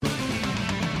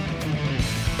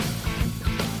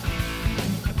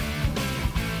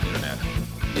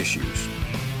issues.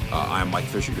 I'm Mike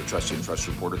Fisher, your trusted and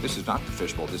trusted reporter. This is not the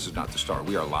Fishbowl. This is not the Star.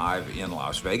 We are live in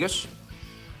Las Vegas,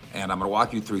 and I'm going to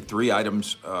walk you through three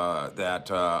items that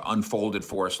unfolded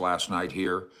for us last night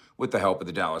here with the help of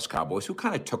the Dallas Cowboys, who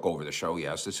kind of took over the show.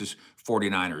 Yes, this is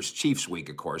 49ers Chiefs week,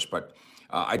 of course, but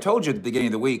I told you at the beginning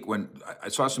of the week when I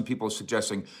saw some people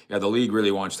suggesting, yeah, the league really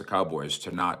wants the Cowboys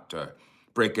to not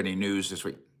break any news this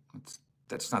week.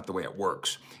 That's not the way it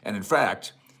works. And in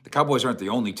fact, the Cowboys aren't the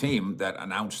only team that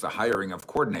announced the hiring of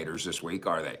coordinators this week,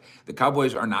 are they? The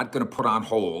Cowboys are not going to put on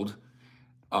hold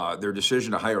their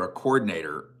decision to hire a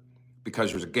coordinator because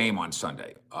there's a game on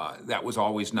Sunday. That was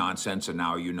always nonsense, and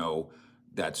now you know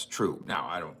that's true.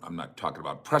 Now, I'm not talking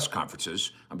about press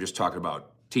conferences. I'm just talking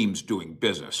about teams doing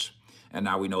business. And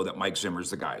now we know that Mike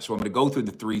Zimmer's the guy. So I'm going to go through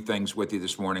the three things with you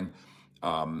this morning.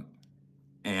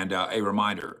 And a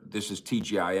reminder, this is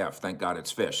TGIF. Thank God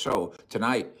it's fish. So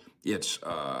tonight, it's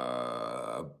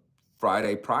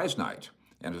Friday prize night.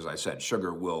 And as I said,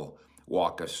 Sugar will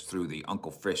walk us through the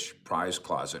Uncle Fish prize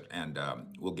closet, and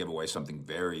we'll give away something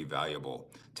very valuable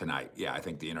tonight. Yeah, I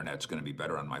think the internet's going to be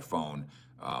better on my phone.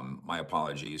 My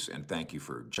apologies, and thank you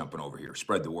for jumping over here.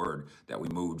 Spread the word that we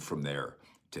moved from there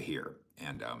to here.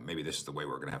 And maybe this is the way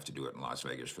we're going to have to do it in Las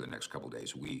Vegas for the next couple of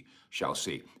days. We shall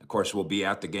see. Of course, we'll be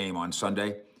at the game on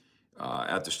Sunday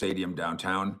at the stadium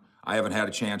downtown. I haven't had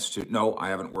a chance to, no, I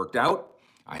haven't worked out.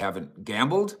 I haven't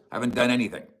gambled. I haven't done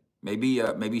anything.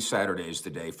 Maybe Saturday is the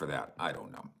day for that. I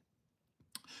don't know.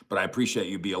 But I appreciate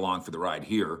you be along for the ride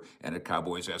here and at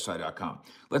CowboysSI.com.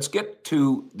 Let's get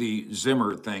to the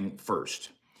Zimmer thing first.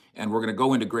 And we're going to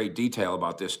go into great detail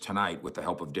about this tonight with the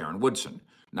help of Darren Woodson.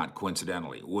 Not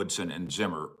coincidentally, Woodson and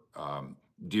Zimmer,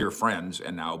 dear friends,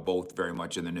 and now both very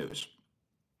much in the news.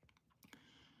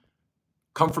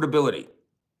 Comfortability.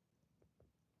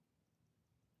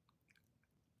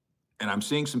 And I'm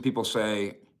seeing some people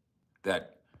say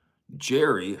that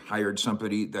Jerry hired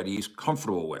somebody that he's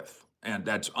comfortable with, and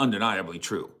that's undeniably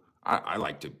true. I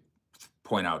like to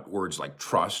point out words like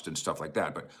trust and stuff like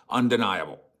that, but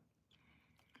undeniable.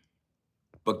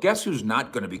 But guess who's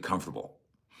not going to be comfortable?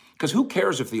 Because who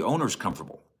cares if the owner's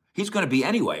comfortable? He's going to be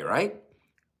anyway, right?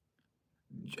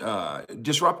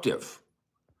 Disruptive.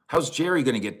 How's Jerry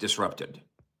going to get disrupted?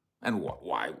 And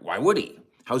why would he?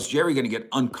 How's Jerry going to get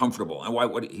uncomfortable? And why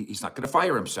would he? He's not going to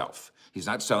fire himself. He's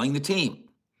not selling the team.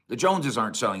 The Joneses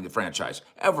aren't selling the franchise,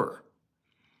 ever.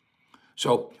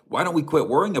 So why don't we quit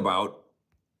worrying about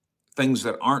things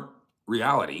that aren't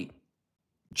reality?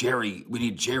 Jerry, we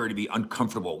need Jerry to be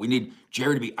uncomfortable. We need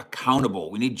Jerry to be accountable.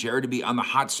 We need Jerry to be on the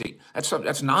hot seat.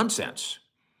 That's nonsense.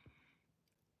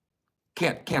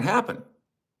 Can't happen.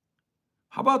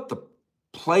 How about the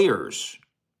players'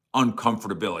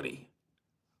 uncomfortability?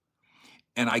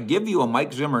 And I give you a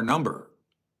Mike Zimmer number.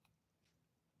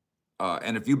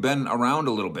 And if you've been around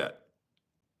a little bit,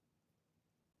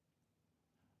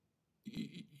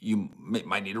 you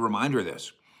might need a reminder of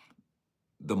this.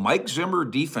 The Mike Zimmer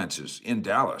defenses in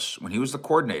Dallas, when he was the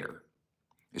coordinator,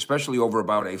 especially over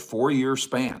about a 4-year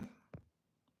span,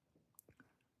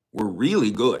 were really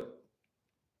good.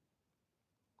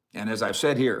 And as I've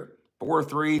said here,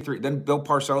 4-3, then Bill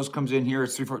Parcells comes in here,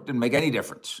 it's 3-4, didn't make any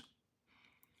difference.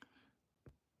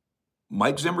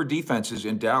 Mike Zimmer defenses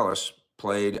in Dallas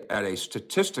played at a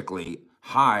statistically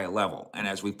high level. And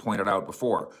as we pointed out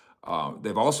before,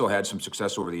 they've also had some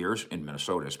success over the years in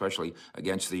Minnesota, especially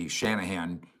against the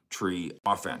Shanahan tree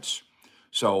offense.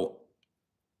 So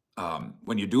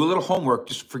when you do a little homework,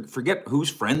 just forget who's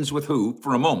friends with who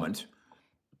for a moment,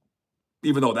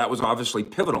 even though that was obviously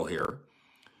pivotal here.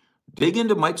 Dig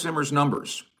into Mike Zimmer's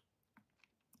numbers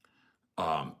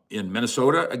in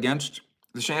Minnesota against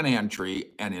the Shanahan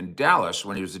tree and in Dallas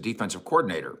when he was the defensive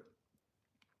coordinator.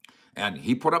 And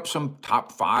he put up some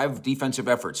top 5 defensive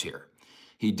efforts here.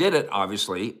 He did it,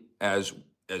 obviously, as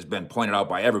has been pointed out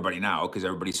by everybody now, because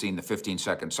everybody's seen the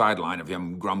 15-second sideline of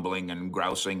him grumbling and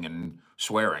grousing and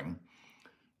swearing.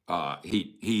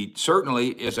 He certainly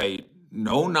is a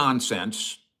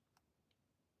no-nonsense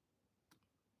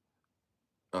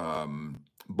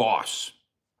boss.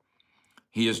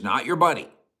 He is not your buddy.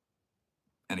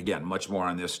 And again, much more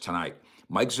on this tonight.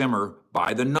 Mike Zimmer,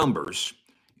 by the numbers,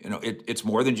 it's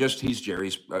more than just he's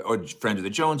Jerry's or friend of the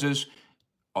Joneses,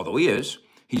 although he is.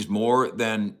 He's more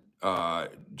than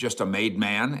just a made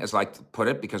man, as I like to put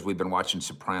it, because we've been watching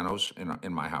Sopranos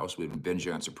in my house. We've been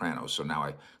binging on Sopranos, so now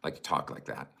I like to talk like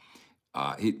that.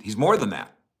 He's more than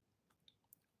that.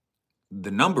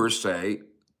 The numbers say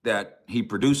that he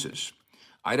produces.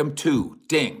 Item 2,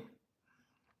 ding.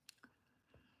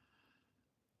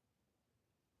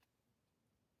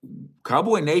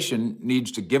 Cowboy Nation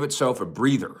needs to give itself a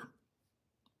breather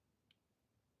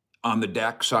on the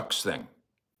Dak sucks thing.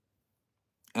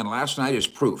 And last night is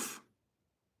proof.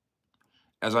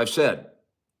 As I've said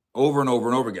over and over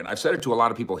and over again, I've said it to a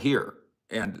lot of people here,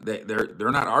 and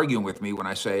they're not arguing with me when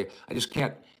I say I just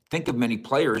can't think of many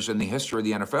players in the history of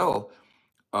the NFL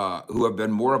who have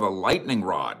been more of a lightning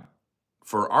rod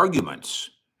for arguments.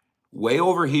 Way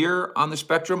over here on the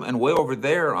spectrum and way over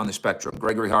there on the spectrum.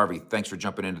 Gregory Harvey, thanks for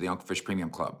jumping into the Uncle Fish Premium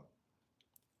Club.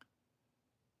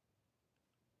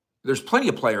 There's plenty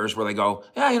of players where they go,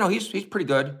 yeah, he's pretty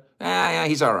good. Yeah,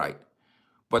 he's all right.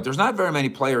 But there's not very many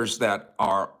players that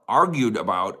are argued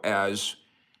about as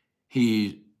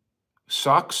he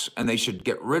sucks and they should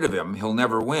get rid of him, he'll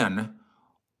never win,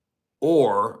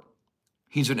 or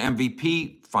he's an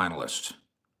MVP finalist.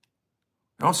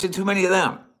 I don't see too many of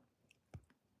them.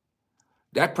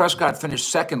 Dak Prescott finished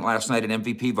second last night in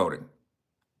MVP voting.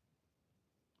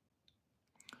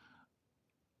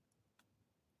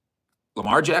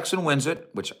 Lamar Jackson wins it,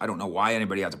 which I don't know why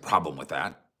anybody has a problem with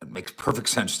that. It makes perfect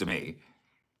sense to me.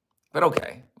 But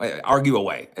okay, argue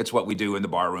away. It's what we do in the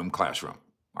barroom classroom.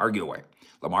 Argue away.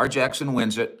 Lamar Jackson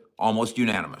wins it, almost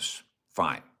unanimous.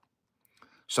 Fine.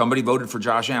 Somebody voted for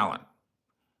Josh Allen.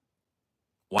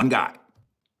 One guy.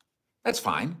 That's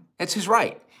fine. That's his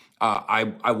right.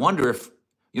 I wonder if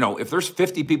there's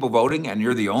 50 people voting and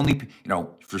you're the only,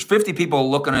 if there's 50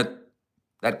 people looking at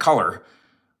that color,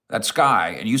 that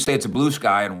sky, and you say it's a blue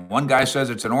sky, and one guy says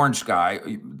it's an orange sky,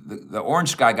 the orange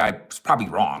sky guy is probably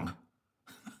wrong.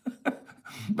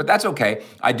 But that's okay.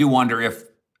 I do wonder if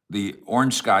the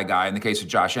orange sky guy, in the case of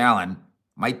Josh Allen,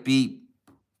 might be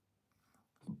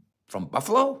from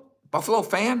Buffalo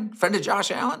fan, friend of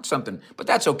Josh Allen, something. But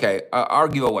that's okay.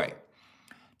 Argue away.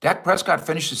 Dak Prescott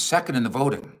finishes second in the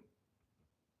voting.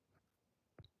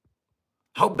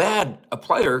 How bad a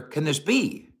player can this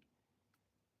be?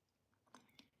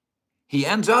 He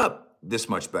ends up this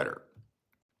much better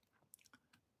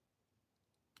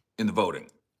in the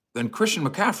voting than Christian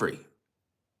McCaffrey.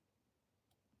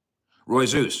 Roy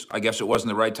Zeus, I guess it wasn't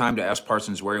the right time to ask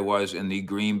Parsons where he was in the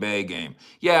Green Bay game.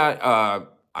 Yeah,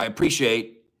 I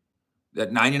appreciate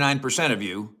that 99% of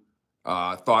you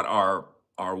thought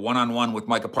our one-on-one with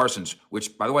Micah Parsons,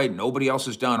 which, by the way, nobody else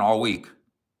has done all week,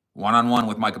 one-on-one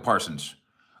with Micah Parsons,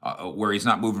 where he's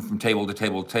not moving from table to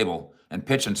table to table and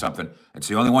pitching something. It's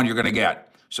the only one you're going to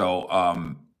get. So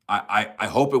I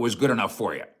hope it was good enough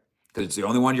for you, because it's the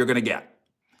only one you're going to get.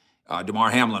 Damar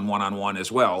Hamlin one-on-one as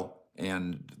well,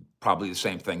 and probably the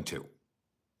same thing too.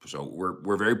 So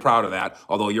we're very proud of that,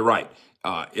 although you're right.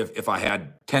 If I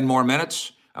had 10 more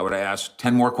minutes, I would have asked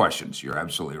 10 more questions. You're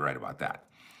absolutely right about that.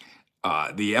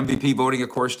 The MVP voting, of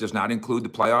course, does not include the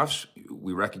playoffs.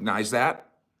 We recognize that.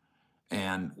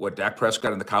 And what Dak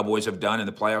Prescott and the Cowboys have done in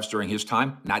the playoffs during his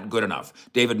time, not good enough.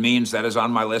 David Means, that is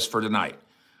on my list for tonight.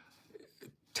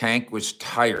 Tank was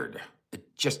tired. It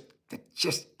just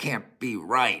can't be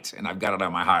right. And I've got it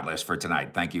on my hot list for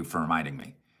tonight. Thank you for reminding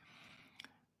me.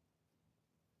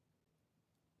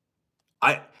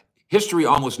 History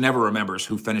almost never remembers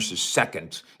who finishes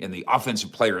second in the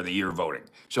Offensive Player of the Year voting.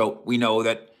 So we know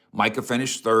that Micah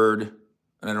finished third,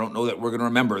 and I don't know that we're going to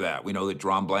remember that. We know that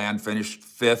Deron Bland finished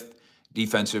fifth,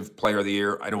 Defensive Player of the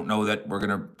Year. I don't know that we're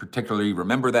going to particularly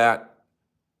remember that.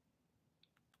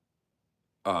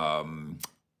 CeeDee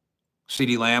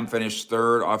Lamb finished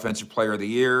third, Offensive Player of the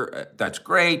Year. That's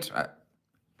great. I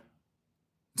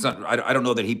don't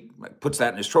know that he puts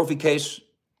that in his trophy case.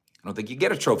 I don't think you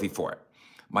get a trophy for it.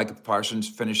 Micah Parsons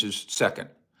finishes second.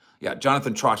 Yeah,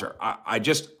 Jonathan Trotter.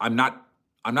 I'm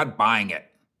not buying it.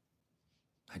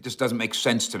 It just doesn't make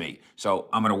sense to me. So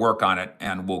I'm going to work on it,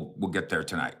 and we'll get there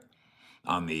tonight.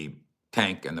 On the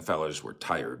Tank and the fellas were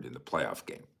tired in the playoff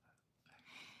game.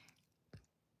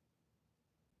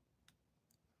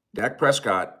 Dak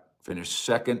Prescott finished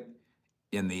second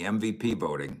in the MVP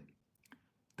voting.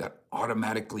 That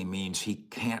automatically means he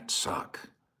can't suck.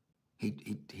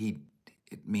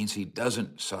 It means he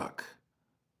doesn't suck.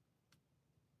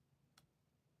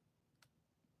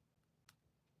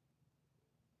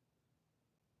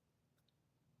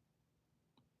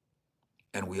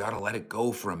 And we ought to let it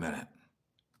go for a minute.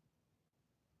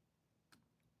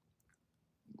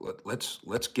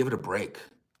 Let's give it a break.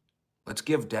 Let's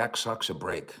give Dak sucks a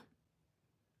break.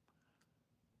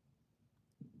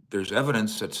 There's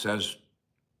evidence that says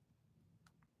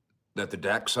that the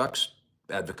Dak sucks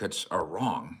advocates are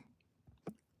wrong.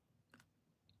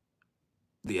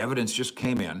 The evidence just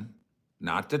came in.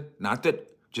 Not that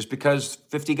just because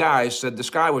 50 guys said the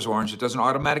sky was orange, it doesn't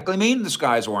automatically mean the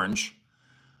sky's orange.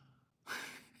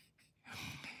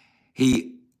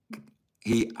 He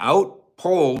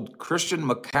outpolled Christian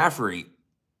McCaffrey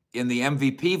in the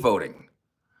MVP voting.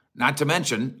 Not to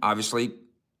mention, obviously,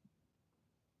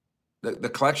 the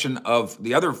collection of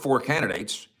the other four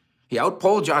candidates, he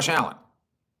outpolled Josh Allen.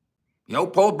 He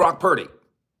outpolled Brock Purdy.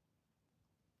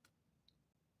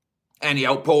 And he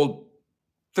outpolled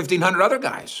 1,500 other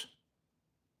guys.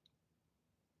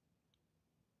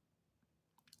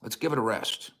 Let's give it a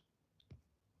rest.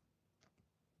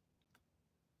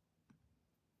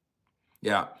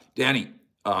 Yeah, Danny,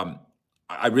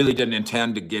 I really didn't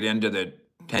intend to get into the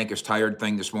Tank is tired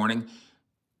thing this morning.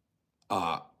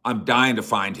 I'm dying to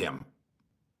find him,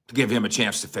 to give him a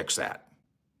chance to fix that.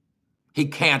 He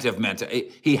can't have meant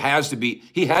it. He had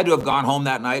to have gone home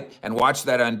that night and watched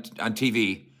that on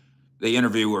TV, the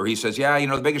interview where he says, yeah,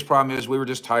 the biggest problem is we were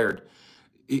just tired.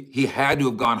 He had to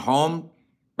have gone home,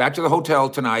 back to the hotel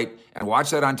tonight, and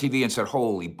watched that on TV and said,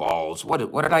 holy balls, what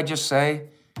did I just say?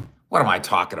 What am I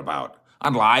talking about?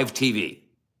 On live TV.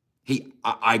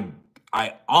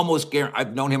 I almost guarantee,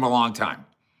 I've known him a long time.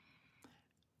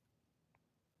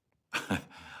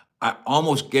 I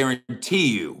almost guarantee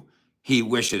you he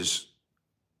wishes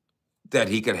that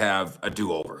he could have a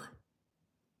do-over.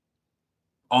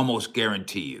 Almost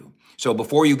guarantee you. So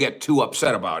before you get too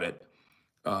upset about it,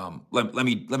 let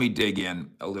me dig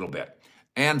in a little bit.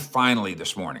 And finally,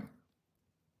 this morning,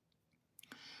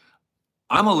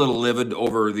 I'm a little livid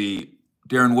over the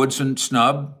Darren Woodson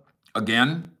snub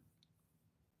again.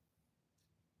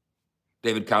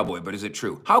 David Cowboy, but is it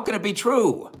true? How can it be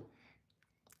true?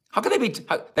 How can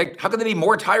they be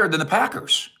more tired than the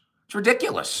Packers? It's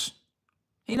ridiculous.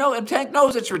 And Tank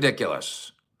knows it's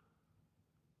ridiculous.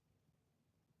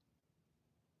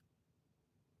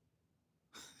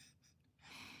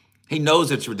 He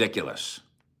knows it's ridiculous.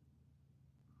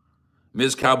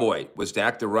 Ms. Cowboy, was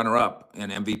Dak the runner-up in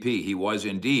MVP? He was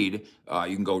indeed.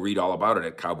 You can go read all about it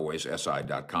at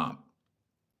cowboyssi.com.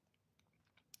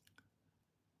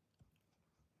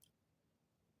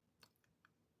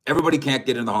 Everybody can't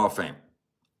get in the Hall of Fame.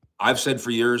 I've said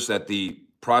for years that the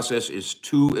process is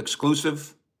too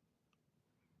exclusive.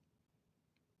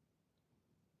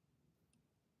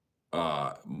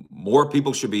 More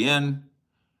people should be in.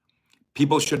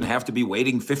 People shouldn't have to be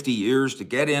waiting 50 years to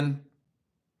get in.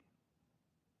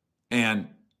 And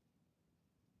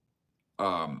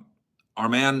our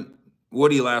man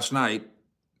Woody last night,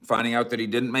 finding out that he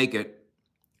didn't make it,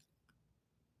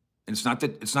 and it's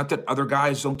not that other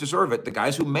guys don't deserve it. The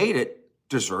guys who made it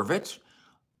deserve it,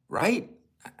 right?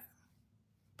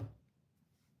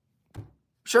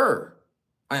 Sure,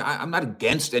 I'm not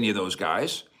against any of those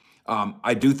guys.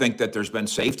 I do think that there's been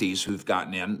safeties who've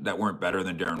gotten in that weren't better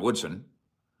than Darren Woodson.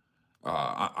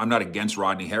 I'm not against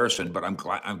Rodney Harrison, but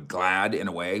I'm glad in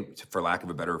a way, for lack of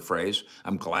a better phrase,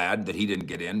 I'm glad that he didn't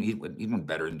get in. He went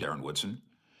better than Darren Woodson.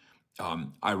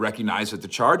 I recognize that the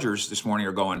Chargers this morning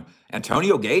are going,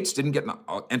 Antonio Gates isn't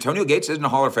a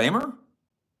Hall of Famer?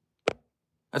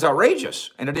 That's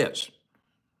outrageous, and it is.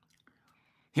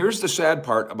 Here's the sad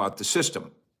part about the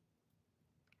system.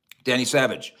 Danny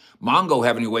Savage, Mongo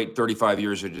having to wait 35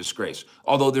 years is a disgrace.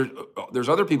 Although there's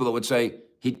other people that would say,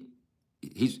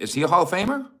 is he a Hall of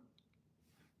Famer?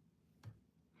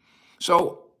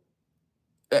 So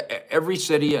every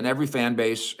city and every fan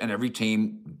base and every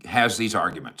team has these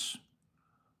arguments.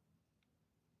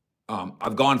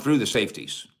 I've gone through the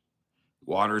safeties.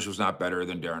 Waters was not better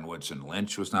than Darren Woodson.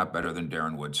 Lynch was not better than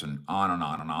Darren Woodson. On and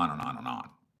on and on and on and on.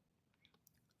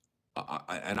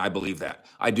 And I believe that.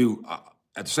 I do,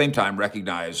 at the same time,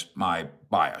 recognize my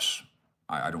bias.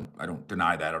 I don't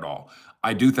deny that at all.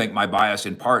 I do think my bias,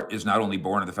 in part, is not only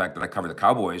born of the fact that I covered the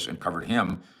Cowboys and covered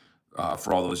him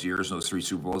for all those years, those 3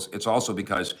 Super Bowls. It's also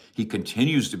because he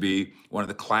continues to be one of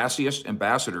the classiest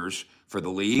ambassadors for the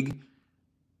league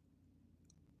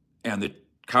and the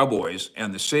Cowboys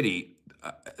and the city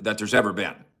that there's ever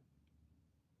been.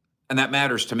 And that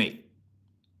matters to me.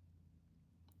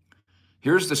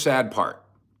 Here's the sad part.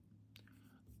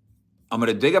 I'm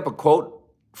going to dig up a quote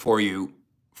for you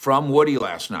from Woody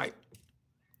last night.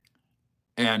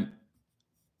 And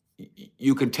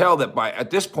you can tell that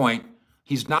at this point,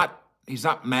 he's not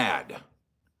mad.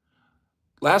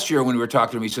 Last year when we were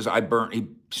talking to him, he said,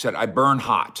 I burn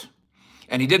hot.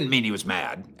 And he didn't mean he was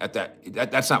mad at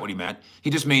that. That's not what he meant. He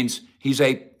just means he's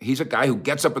a guy who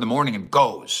gets up in the morning and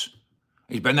goes.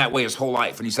 He's been that way his whole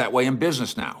life, and he's that way in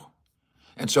business now.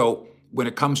 And so when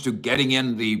it comes to getting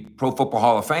in the Pro Football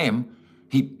Hall of Fame,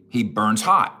 he burns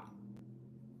hot.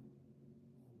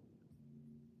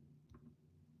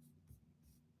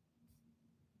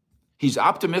 He's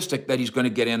optimistic that he's going to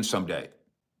get in someday.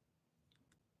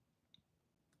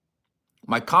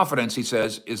 My confidence, he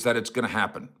says, is that it's going to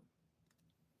happen.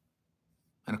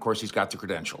 And of course, he's got the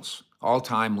credentials.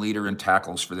 All-time leader in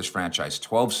tackles for this franchise,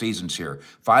 12 seasons here,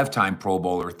 5-time Pro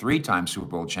Bowler, 3-time Super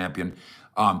Bowl champion.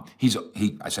 He's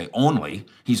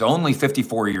only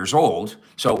 54 years old.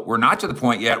 So we're not to the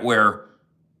point yet where,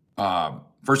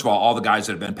 first of all the guys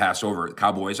that have been passed over, the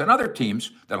Cowboys and other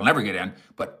teams that'll never get in,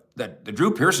 but that the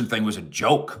Drew Pearson thing was a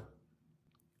joke.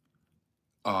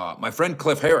 My friend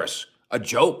Cliff Harris, a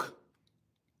joke.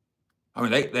 I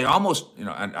mean, they almost, and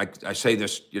I say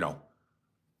this,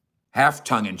 half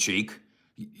tongue in cheek,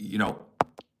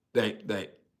 they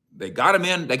got him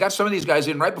in, they got some of these guys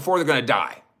in right before they're going to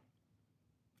die.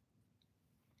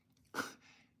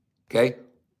 Okay?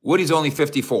 Woody's only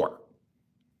 54.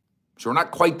 So we're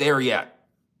not quite there yet.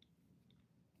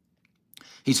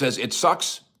 He says, it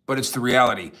sucks, but it's the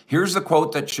reality. Here's the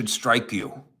quote that should strike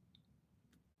you.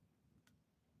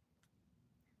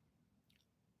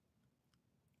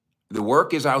 The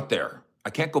work is out there. I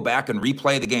can't go back and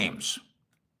replay the games.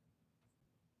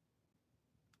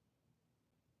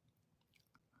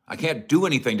 I can't do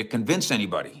anything to convince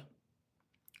anybody.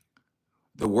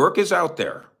 The work is out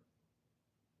there.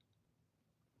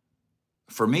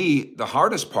 For me, the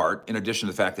hardest part, in addition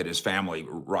to the fact that his family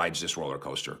rides this roller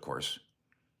coaster, of course,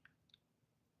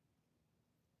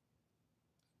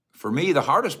 for me, the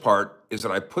hardest part is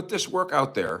that I put this work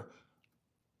out there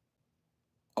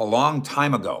a long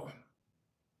time ago.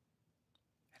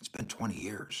 It's been 20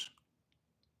 years.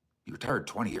 He retired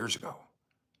 20 years ago.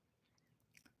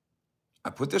 I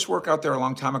put this work out there a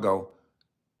long time ago.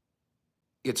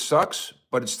 It sucks,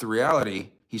 but it's the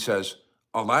reality. He says,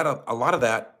 a lot of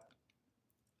that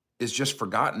is just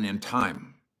forgotten in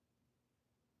time.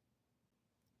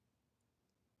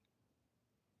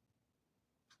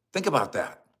 Think about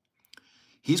that.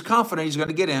 He's confident he's going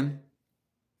to get in.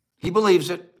 He believes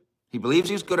it. He believes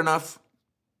he's good enough.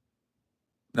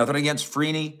 Nothing against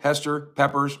Freeney, Hester,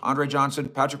 Peppers, Andre Johnson,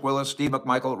 Patrick Willis, Steve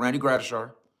McMichael, Randy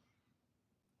Gradishar.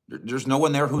 There's no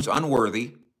one there who's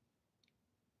unworthy.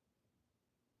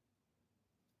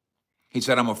 He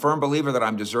said, I'm a firm believer that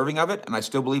I'm deserving of it, and I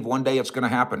still believe one day it's going to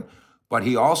happen. But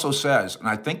he also says, and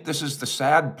I think this is the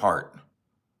sad part,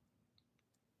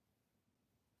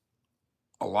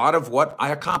 a lot of what I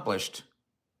accomplished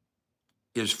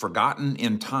is forgotten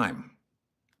in time.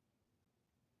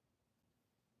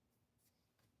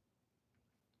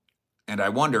 And I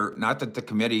wonder, not that the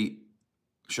committee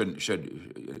should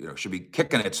be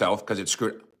kicking itself because it's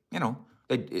screwed.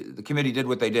 The committee did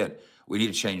what they did. We need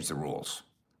to change the rules.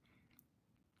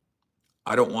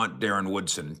 I don't want Darren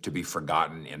Woodson to be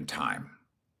forgotten in time.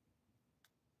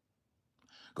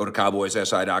 Go to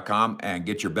CowboysSI.com and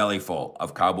get your belly full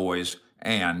of Cowboys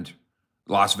and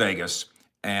Las Vegas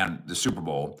and the Super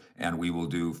Bowl, and we will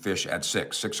do Fish at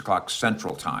 6 o'clock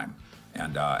Central Time.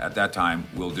 And at that time,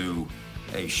 we'll do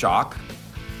a shock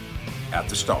at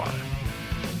the Star.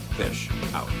 Fish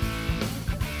out.